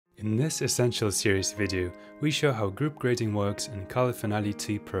In this Essential Series video, we show how group grading works in colorfinale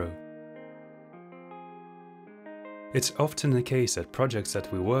 2 Pro. It's often the case that projects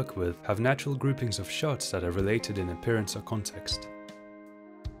that we work with have natural groupings of shots that are related in appearance or context.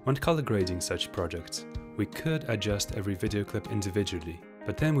 When color grading such projects, we could adjust every video clip individually,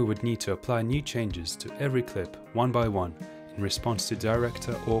 but then we would need to apply new changes to every clip one by one in response to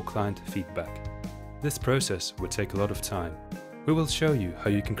director or client feedback. This process would take a lot of time. We will show you how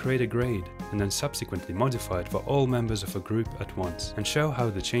you can create a grade and then subsequently modify it for all members of a group at once and show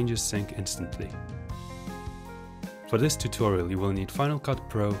how the changes sync instantly. For this tutorial you will need Final Cut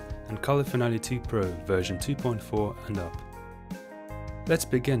Pro and colorfinale 2 Pro version 2.4 and up. Let's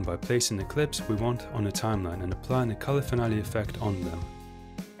begin by placing the clips we want on a timeline and applying the colorfinale effect on them.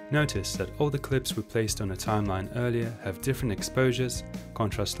 Notice that all the clips we placed on a timeline earlier have different exposures,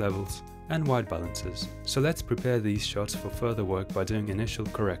 contrast levels, and white balances, so let's prepare these shots for further work by doing initial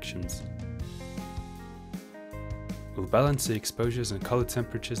corrections. We'll balance the exposures and color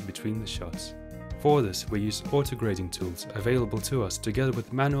temperatures between the shots. For this we use auto grading tools available to us together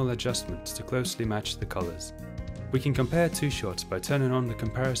with manual adjustments to closely match the colors. We can compare two shots by turning on the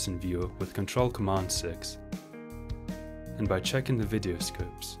comparison viewer with Ctrl+Command+6 and by checking the video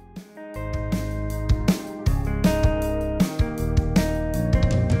scopes.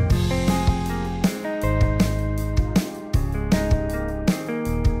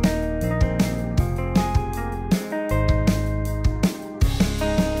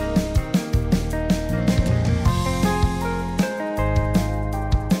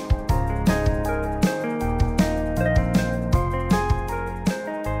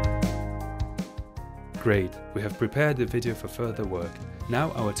 Great, we have prepared the video for further work.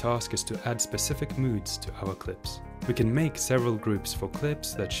 Now our task is to add specific moods to our clips. We can make several groups for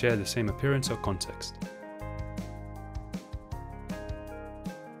clips that share the same appearance or context.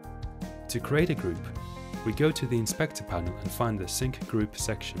 To create a group, we go to the Inspector panel and find the Sync Group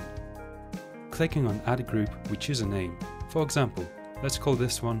section. Clicking on Add Group, we choose a name. For example, let's call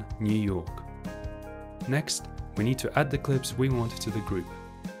this one New York. Next, we need to add the clips we want to the group.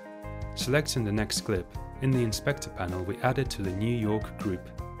 Selecting the next clip, in the Inspector panel we add it to the New York group.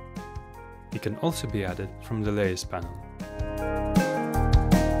 It can also be added from the Layers panel.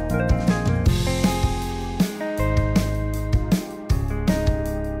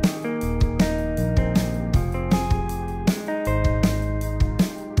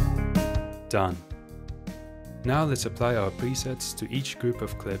 Done. Now let's apply our presets to each group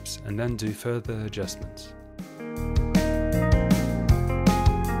of clips and then do further adjustments.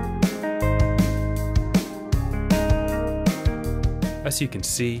 As you can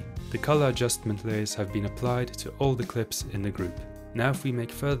see, the color adjustment layers have been applied to all the clips in the group. Now if we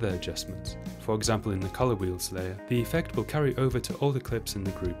make further adjustments, for example in the color wheels layer, the effect will carry over to all the clips in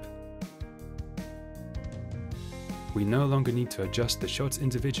the group. We no longer need to adjust the shots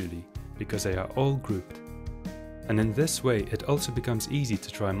individually because they are all grouped. And in this way it also becomes easy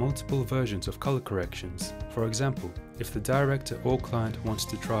to try multiple versions of color corrections, for example, if the director or client wants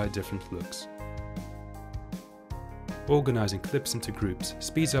to try different looks. Organizing clips into groups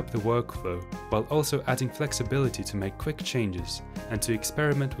speeds up the workflow while also adding flexibility to make quick changes and to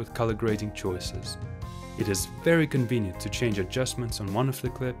experiment with color grading choices. It is very convenient to change adjustments on one of the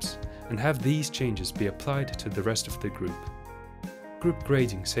clips and have these changes be applied to the rest of the group. Group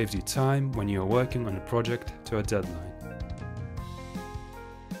grading saves you time when you are working on a project to a deadline.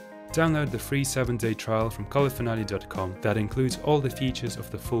 Download the free 7-day trial from colorfinale.com that includes all the features of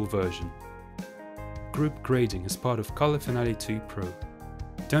the full version. Group grading is part of colorfinale 2 Pro.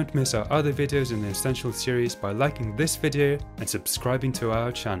 Don't miss our other videos in the Essential series by liking this video and subscribing to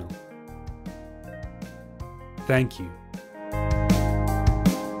our channel. Thank you.